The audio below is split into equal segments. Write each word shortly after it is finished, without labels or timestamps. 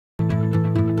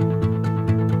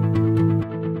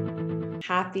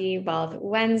Happy Wealth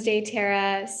Wednesday,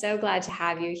 Tara. So glad to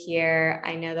have you here.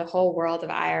 I know the whole world of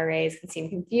IRAs can seem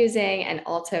confusing, and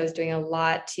Alto is doing a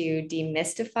lot to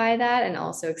demystify that and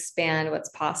also expand what's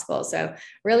possible. So,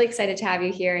 really excited to have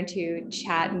you here and to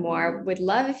chat more. Would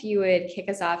love if you would kick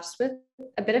us off just with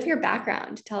a bit of your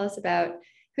background. Tell us about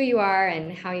who you are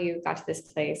and how you got to this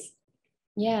place.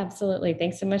 Yeah, absolutely.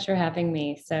 Thanks so much for having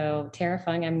me. So, Tara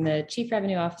Fung, I'm the Chief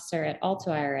Revenue Officer at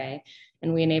AltoIRA,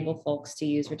 and we enable folks to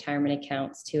use retirement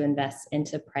accounts to invest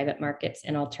into private markets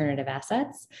and alternative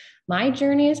assets. My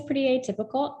journey is pretty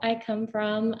atypical. I come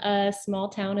from a small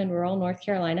town in rural North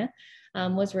Carolina,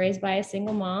 was raised by a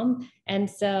single mom. And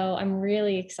so I'm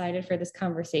really excited for this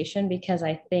conversation because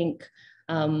I think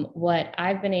what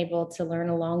I've been able to learn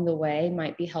along the way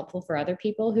might be helpful for other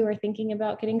people who are thinking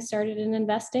about getting started in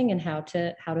investing and how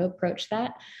to approach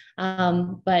that.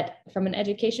 But from an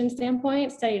education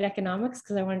standpoint, studied economics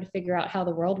because I wanted to figure out how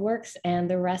the world works, and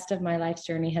the rest of my life's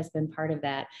journey has been part of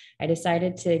that. I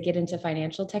decided to get into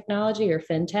financial technology or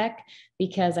fintech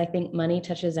because I think money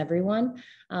touches everyone,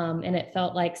 and it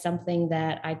felt like something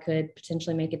that I could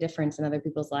potentially make a difference in other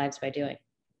people's lives by doing.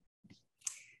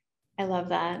 I love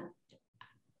that.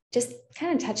 Just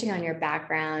kind of touching on your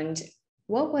background,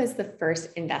 what was the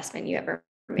first investment you ever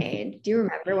made? Do you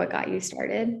remember what got you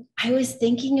started? I was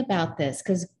thinking about this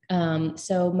because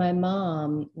so my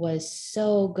mom was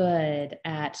so good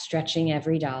at stretching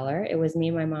every dollar. It was me,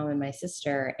 my mom, and my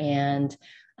sister. And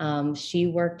she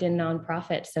worked in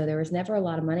nonprofit. So there was never a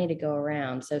lot of money to go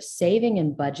around. So saving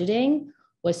and budgeting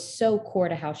was so core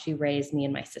to how she raised me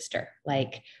and my sister.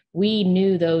 Like, we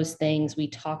knew those things. We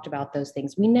talked about those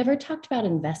things. We never talked about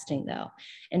investing though.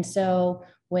 And so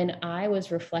when I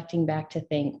was reflecting back to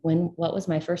think what was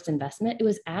my first investment, it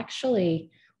was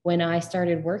actually when I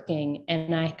started working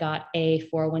and I got a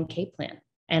 401k plan.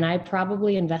 And I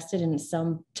probably invested in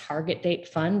some target date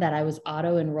fund that I was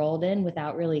auto enrolled in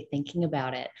without really thinking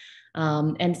about it.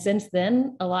 And since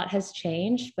then, a lot has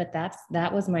changed, but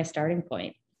that was my starting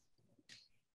point.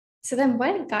 So then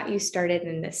what got you started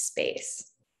in this space?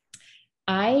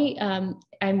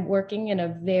 I'm working in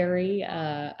a very,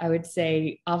 I would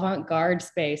say, avant-garde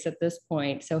space at this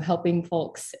point. So helping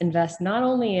folks invest not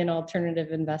only in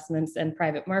alternative investments and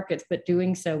private markets, but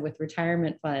doing so with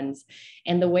retirement funds.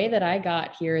 And the way that I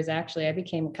got here is actually I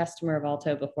became a customer of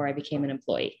Alto before I became an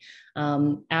employee.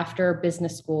 After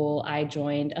business school, I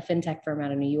joined a fintech firm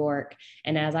out of New York.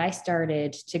 And as I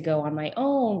started to go on my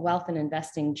own wealth and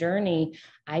investing journey,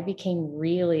 I became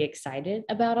really excited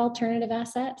about alternative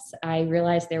assets. I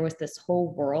realized there was this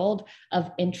whole world of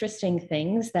interesting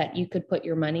things that you could put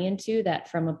your money into that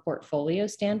from a portfolio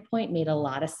standpoint made a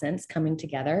lot of sense coming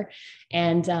together.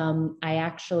 And I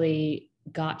actually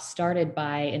got started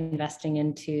by investing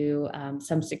into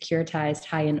some securitized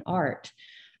high-end art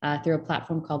through a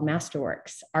platform called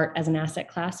Masterworks. Art as an asset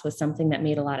class was something that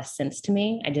made a lot of sense to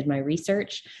me. I did my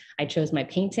research, I chose my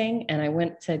painting, and I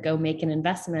went to go make an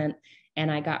investment. And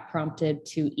I got prompted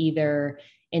to either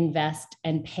invest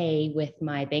and pay with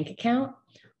my bank account,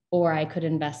 or I could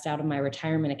invest out of my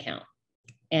retirement account.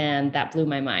 And that blew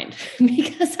my mind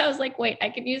because I was like, wait, I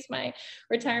can use my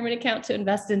retirement account to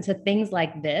invest into things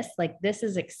like this. Like, this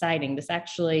is exciting. This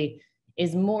actually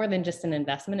is more than just an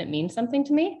investment. It means something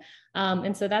to me.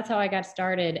 And so that's how I got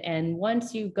started. And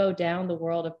once you go down the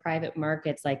world of private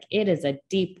markets, like, it is a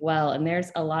deep well, and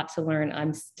there's a lot to learn.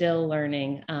 I'm still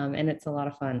learning, and it's a lot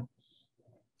of fun.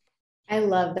 I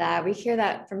love that. We hear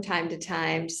that from time to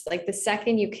time. Just like the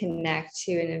second you connect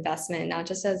to an investment, not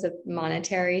just as a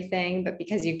monetary thing, but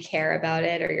because you care about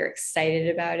it or you're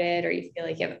excited about it, or you feel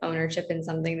like you have ownership in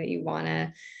something that you want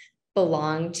to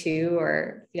belong to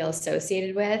or feel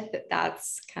associated with,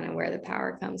 that's kind of where the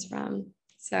power comes from.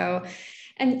 So,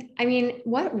 and I mean,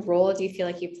 what role do you feel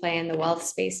like you play in the wealth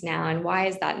space now, and why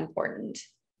is that important?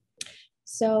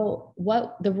 So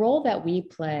the role that we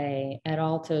play at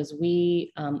Alto is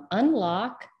we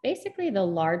unlock basically the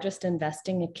largest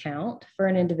investing account for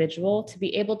an individual to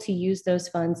be able to use those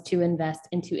funds to invest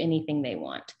into anything they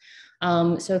want.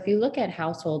 So if you look at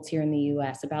households here in the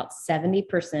US, about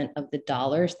 70% of the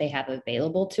dollars they have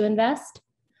available to invest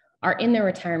are in their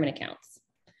retirement accounts.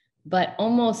 But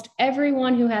almost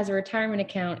everyone who has a retirement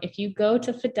account, if you go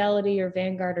to Fidelity or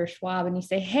Vanguard or Schwab and you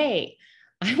say, hey,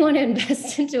 I want to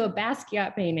invest into a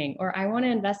Basquiat painting, or I want to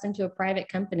invest into a private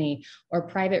company or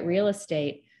private real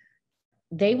estate,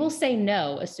 they will say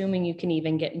no, assuming you can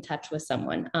even get in touch with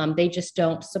someone. They just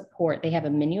don't support, they have a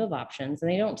menu of options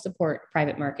and they don't support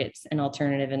private markets and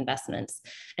alternative investments.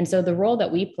 And so the role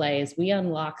that we play is we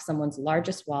unlock someone's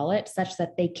largest wallet such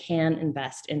that they can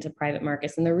invest into private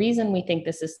markets. And the reason we think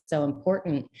this is so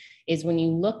important is when you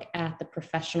look at the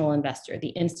professional investor, the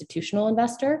institutional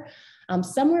investor,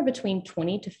 somewhere between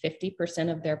 20 to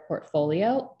 50% of their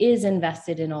portfolio is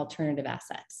invested in alternative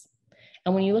assets.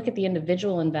 And when you look at the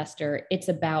individual investor, it's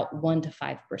about 1 to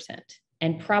 5%.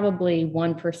 And probably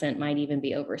 1% might even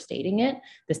be overstating it.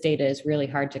 This data is really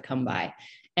hard to come by.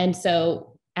 And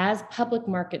so as public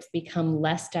markets become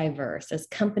less diverse, as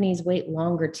companies wait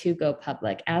longer to go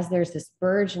public, as there's this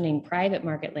burgeoning private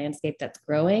market landscape that's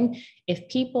growing, if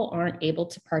people aren't able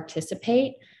to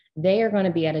participate, they are going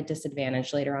to be at a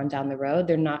disadvantage later on down the road.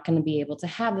 They're not going to be able to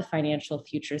have the financial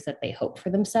futures that they hope for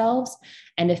themselves.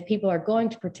 And if people are going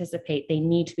to participate, they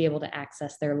need to be able to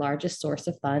access their largest source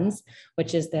of funds,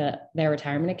 which is their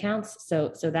retirement accounts.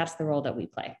 So that's the role that we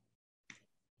play.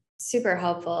 Super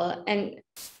helpful. And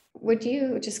would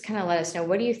you just kind of let us know,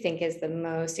 what do you think is the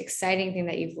most exciting thing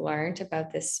that you've learned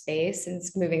about this space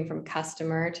since moving from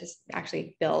customer to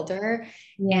actually builder?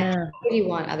 Yeah. And what do you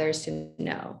want others to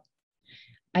know?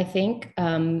 I think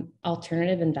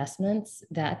alternative investments,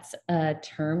 that's a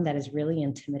term that is really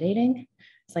intimidating.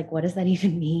 It's like, what does that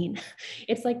even mean?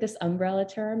 It's like this umbrella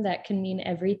term that can mean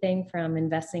everything from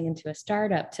investing into a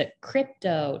startup to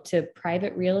crypto, to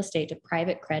private real estate, to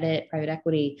private credit, private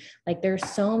equity. Like there's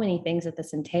so many things that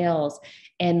this entails.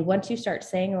 And once you start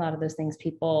saying a lot of those things,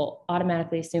 people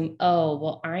automatically assume, oh,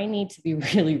 well, I need to be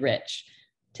really rich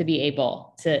to be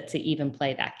able to even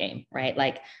play that game, right?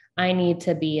 Like I need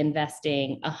to be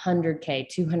investing 100K,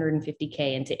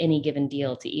 250K into any given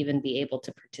deal to even be able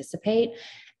to participate.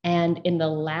 And in the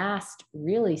last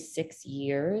really 6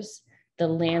 years, the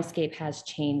landscape has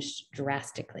changed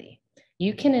drastically.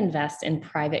 You can invest in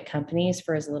private companies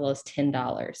for as little as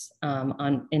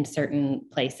 $10 in certain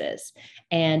places.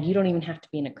 And you don't even have to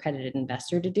be an accredited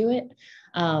investor to do it.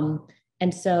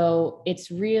 And so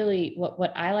it's really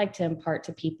what I like to impart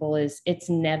to people is it's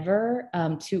never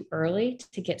too early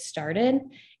to get started.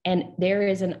 And there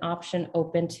is an option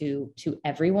open to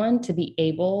everyone to be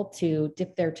able to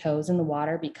dip their toes in the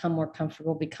water, become more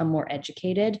comfortable, become more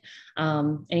educated.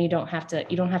 And you don't have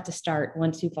to start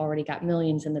once you've already got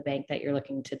millions in the bank that you're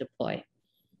looking to deploy.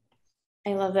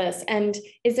 I love this. And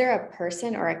is there a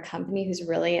person or a company who's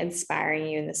really inspiring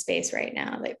you in the space right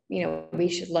now that, we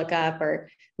should look up, or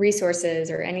resources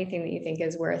or anything that you think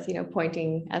is worth,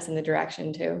 pointing us in the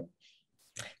direction to?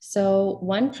 So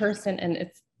one person, and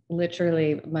it's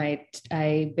literally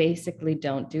I basically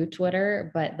don't do Twitter,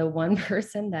 but the one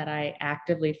person that I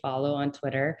actively follow on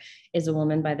Twitter is a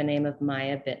woman by the name of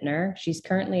Maya Bittner. She's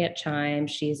currently at Chime.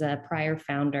 She's a prior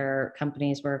founder.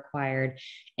 Companies were acquired.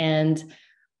 And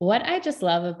what I just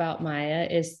love about Maya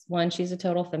is, one, she's a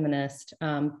total feminist.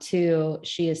 Two,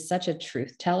 she is such a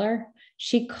truth teller.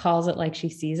 She calls it like she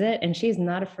sees it, and she's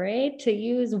not afraid to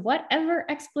use whatever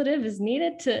expletive is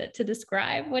needed to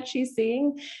describe what she's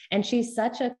seeing. And she's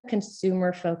such a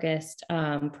consumer-focused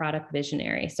product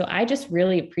visionary. So I just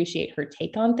really appreciate her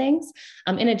take on things.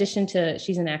 In addition to,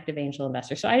 she's an active angel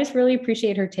investor. So I just really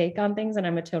appreciate her take on things, and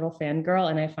I'm a total fangirl,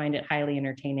 and I find it highly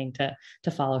entertaining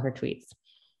to follow her tweets.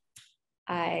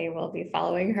 I will be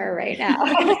following her right now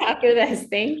after this.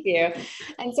 Thank you.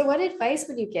 And so what advice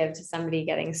would you give to somebody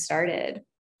getting started?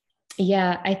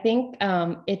 Yeah, I think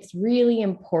it's really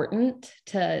important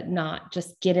to not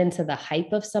just get into the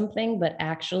hype of something, but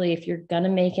actually, if you're going to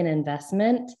make an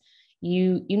investment,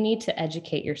 you need to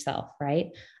educate yourself,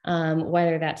 right?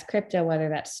 Whether that's crypto, whether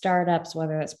that's startups,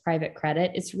 whether that's private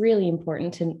credit, it's really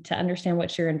important to understand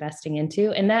what you're investing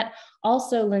into. And that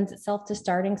also lends itself to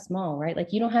starting small, right?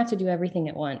 Like you don't have to do everything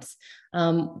at once.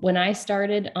 When I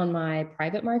started on my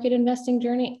private market investing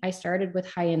journey, I started with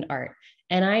high-end art.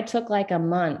 And I took like a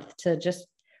month to just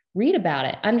read about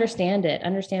it,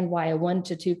 understand why a 1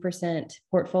 to 2%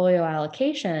 portfolio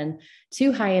allocation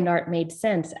to high-end art made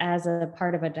sense as a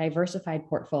part of a diversified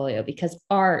portfolio, because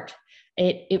art,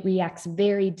 it reacts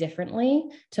very differently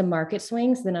to market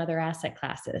swings than other asset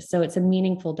classes. So it's a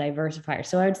meaningful diversifier.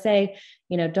 So I would say,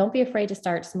 don't be afraid to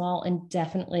start small, and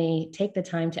definitely take the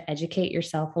time to educate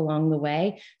yourself along the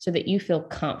way so that you feel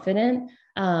confident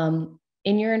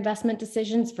in your investment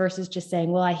decisions versus just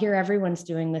saying, well, I hear everyone's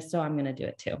doing this, so I'm going to do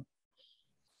it too.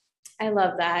 I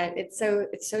love that. It's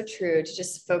so true to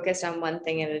just focus on one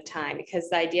thing at a time, because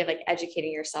the idea of like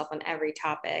educating yourself on every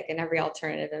topic and every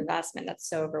alternative investment, that's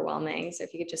so overwhelming. So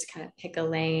if you could just kind of pick a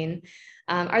lane.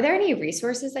 Are there any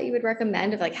resources that you would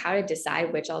recommend of like how to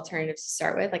decide which alternatives to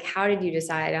start with? Like how did you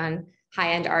decide on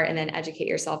high-end art and then educate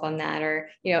yourself on that, or,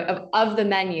 you know, of the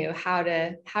menu, how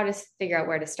to figure out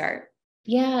where to start?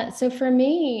 Yeah, so for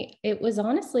me, it was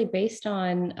honestly based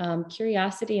on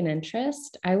curiosity and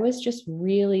interest. I was just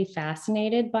really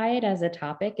fascinated by it as a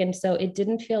topic. And so it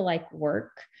didn't feel like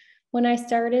work when I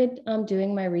started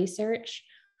doing my research.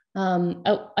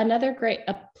 Another great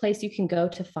place you can go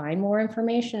to find more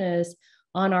information is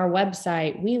on our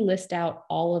website. We list out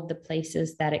all of the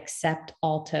places that accept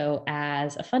Alto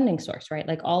as a funding source, right?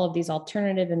 Like all of these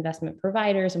alternative investment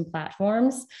providers and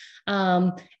platforms.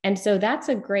 And so that's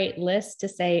a great list to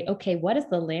say, okay, what does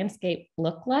the landscape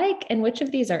look like? And which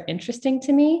of these are interesting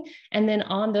to me? And then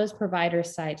on those provider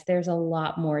sites, there's a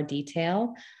lot more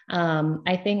detail.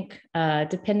 I think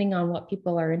depending on what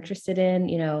people are interested in,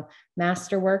 you know,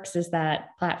 Masterworks is that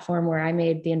platform where I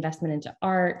made the investment into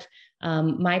art.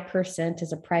 My Percent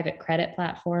is a private credit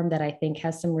platform that I think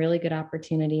has some really good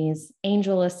opportunities.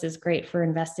 AngelList is great for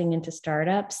investing into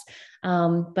startups.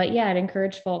 But yeah, I'd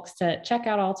encourage folks to check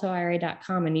out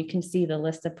AltoIRA.com, and you can see the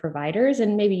list of providers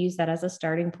and maybe use that as a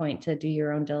starting point to do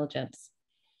your own diligence.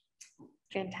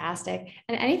 Fantastic.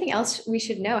 And anything else we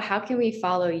should know? How can we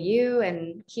follow you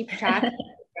and keep track of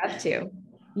what you're up to?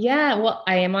 Yeah, well,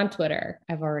 I am on Twitter.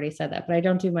 I've already said that, but I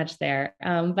don't do much there.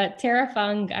 But Tara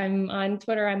Fung, I'm on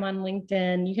Twitter, I'm on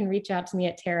LinkedIn. You can reach out to me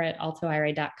at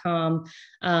tara@altoira.com.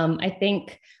 I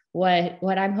think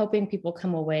what I'm hoping people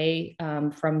come away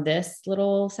from this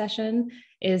little session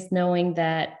is knowing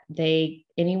that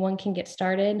anyone can get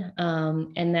started,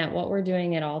 and that what we're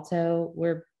doing at Alto,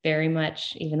 we're very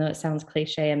much, even though it sounds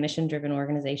cliche, a mission-driven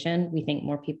organization. We think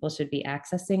more people should be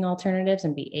accessing alternatives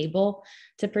and be able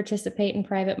to participate in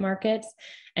private markets.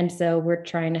 And so we're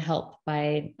trying to help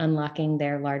by unlocking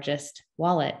their largest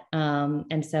wallet.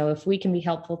 And so if we can be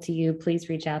helpful to you, please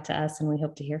reach out to us, and we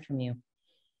hope to hear from you.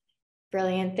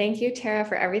 Brilliant. Thank you, Tara,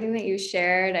 for everything that you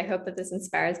shared. I hope that this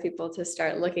inspires people to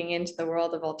start looking into the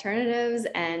world of alternatives,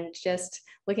 and just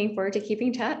looking forward to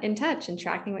keeping in touch and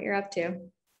tracking what you're up to.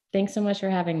 Thanks so much for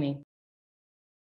having me.